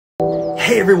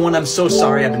Hey everyone, I'm so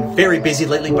sorry. I've been very busy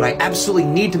lately, but I absolutely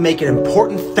need to make an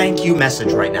important thank you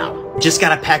message right now. Just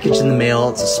got a package in the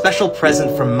mail. It's a special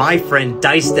present from my friend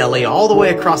DiceDeli all the way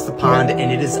across the pond,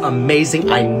 and it is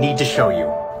amazing. I need to show you.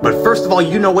 But first of all,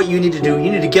 you know what you need to do.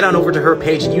 You need to get on over to her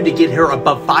page and you need to get her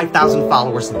above 5,000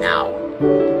 followers now.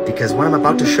 Because what I'm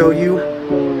about to show you,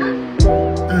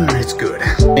 it's good.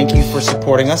 Thank you for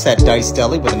supporting us at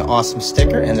DiceDeli with an awesome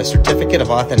sticker and the certificate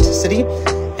of authenticity.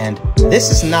 And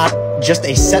this is not just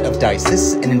a set of dice. This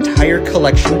is an entire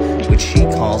collection, which she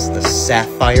calls the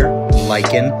Sapphire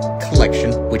Lycan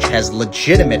Collection, which has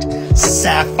legitimate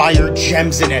sapphire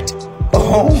gems in it.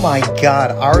 Oh my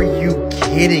God, are you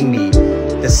kidding me?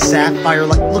 The Sapphire,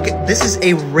 look at, this is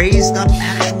a raised up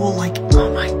actual,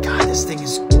 oh my God, this thing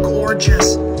is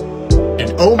gorgeous.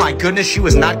 And oh my goodness, she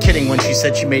was not kidding when she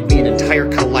said she made me an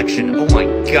entire collection. Oh my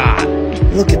God.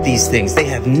 Look at these things. They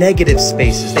have negative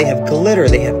spaces. They have glitter.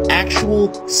 They have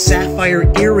actual sapphire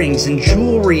earrings and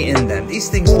jewelry in them. These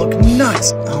things look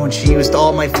nuts. Oh, and she used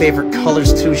all my favorite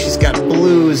colors too. She's got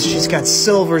blues. She's got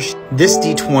silver. This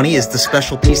D20 is the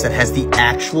special piece that has the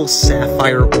actual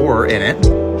sapphire ore in it.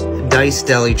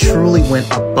 DiceDeli truly went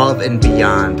above and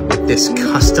beyond with this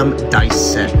custom dice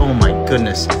set. Oh my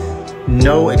goodness.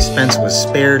 No expense was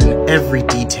spared and every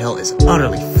detail is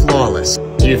utterly flawless.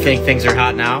 Do you think things are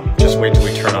hot now? Just wait till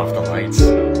we turn off the lights.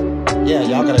 Yeah,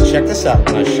 y'all gotta check this out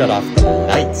when I shut off the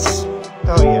lights.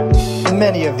 Oh yeah.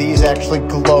 Many of these actually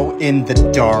glow in the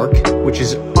dark, which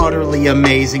is utterly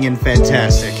amazing and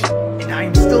fantastic. And I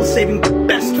am still saving the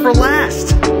best for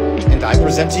last. And I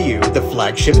present to you the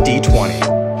flagship D20.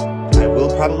 I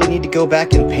will probably need to go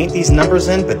back and paint these numbers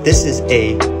in, but this is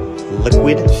a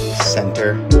liquid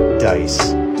center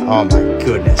dice. Oh my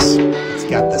goodness. It's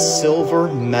got the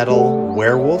silver metal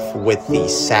werewolf with the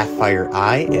sapphire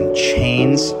eye and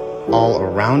chains all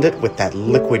around it with that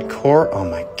liquid core. Oh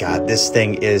my God, this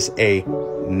thing is a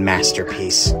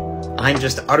masterpiece. I'm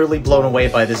just utterly blown away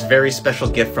by this very special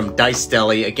gift from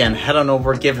DiceDeli. Again, head on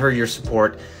over, give her your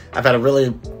support. I've had a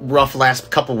really rough last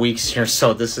couple weeks here,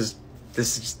 so this is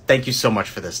thank you so much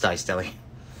for this, DiceDeli.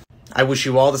 I wish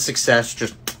you all the success.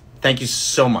 Just thank you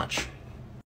so much.